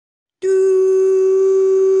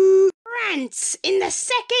France in the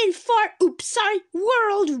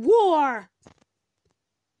World War.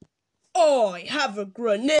 I have a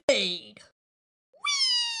grenade.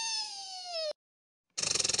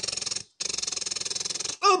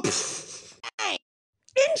 Oops.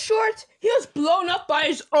 In short, he was blown up by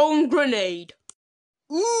his own grenade.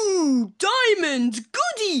 Ooh, diamonds,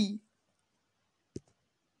 goody!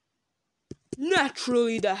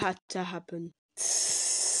 Naturally, that had to happen.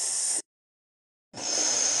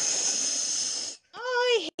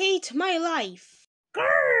 I hate my life.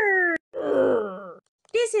 Grrr.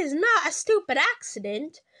 This is not a stupid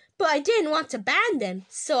accident, but I didn't want to ban them,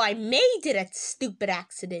 so I made it a stupid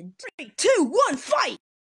accident. 3, 2, 1, fight!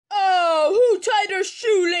 Oh, who tied their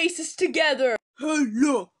shoelaces together?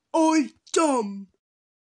 Hello, I'm dumb.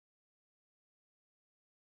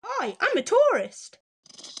 I'm a tourist.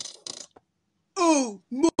 Oh,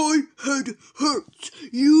 my head hurts.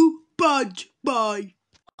 You bad boy.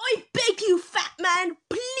 I beg you, fat man,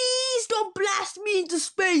 please don't blast me into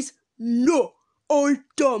space. No, I'm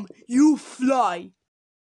dumb. You fly.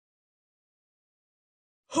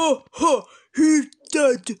 Ha ha, he's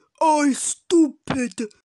dead. I'm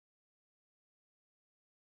stupid.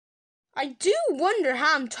 I do wonder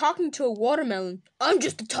how I'm talking to a watermelon. I'm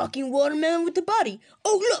just a talking watermelon with a body.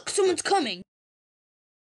 Oh, look, someone's coming.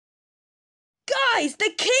 Guys,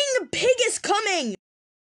 the king pig is coming.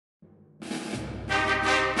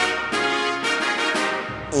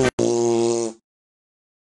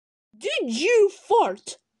 Did you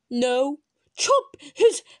fart? No. Chop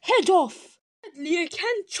his head off. Sadly, I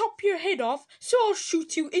can't chop your head off, so I'll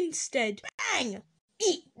shoot you instead. Bang!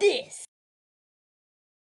 Eat this.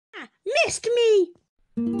 Ah, missed me.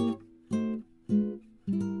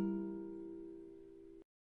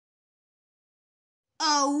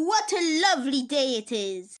 Oh, what a lovely day it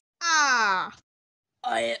is. Ah.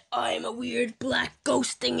 I'm a weird black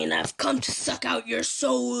ghost thing and I've come to suck out your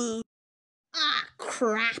soul. Ah,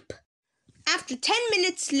 crap. After 10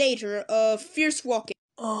 minutes later of fierce walking.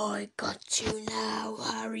 I got you now,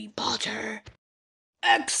 Harry Potter.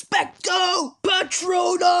 Expecto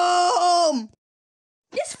Patronum!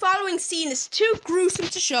 This following scene is too gruesome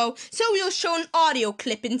to show, so we'll show an audio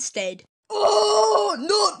clip instead. Oh,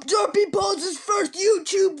 not Derpy Poses' first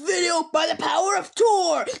YouTube video by the power of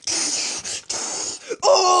Tor!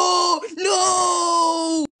 Oh,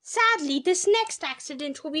 no! Sadly, this next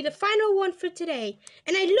accident will be the final one for today,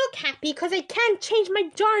 and I look happy because I can't change my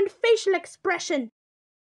darned facial expression.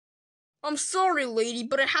 I'm sorry, lady,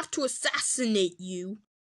 but I have to assassinate you.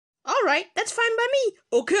 Alright, that's fine by me.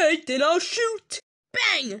 Okay, then I'll shoot.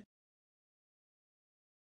 Bang!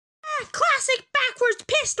 Ah, classic backwards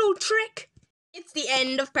pistol trick. It's the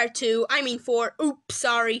end of part 2. I mean 4. Oops,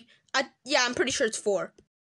 sorry. Yeah, I'm pretty sure it's 4.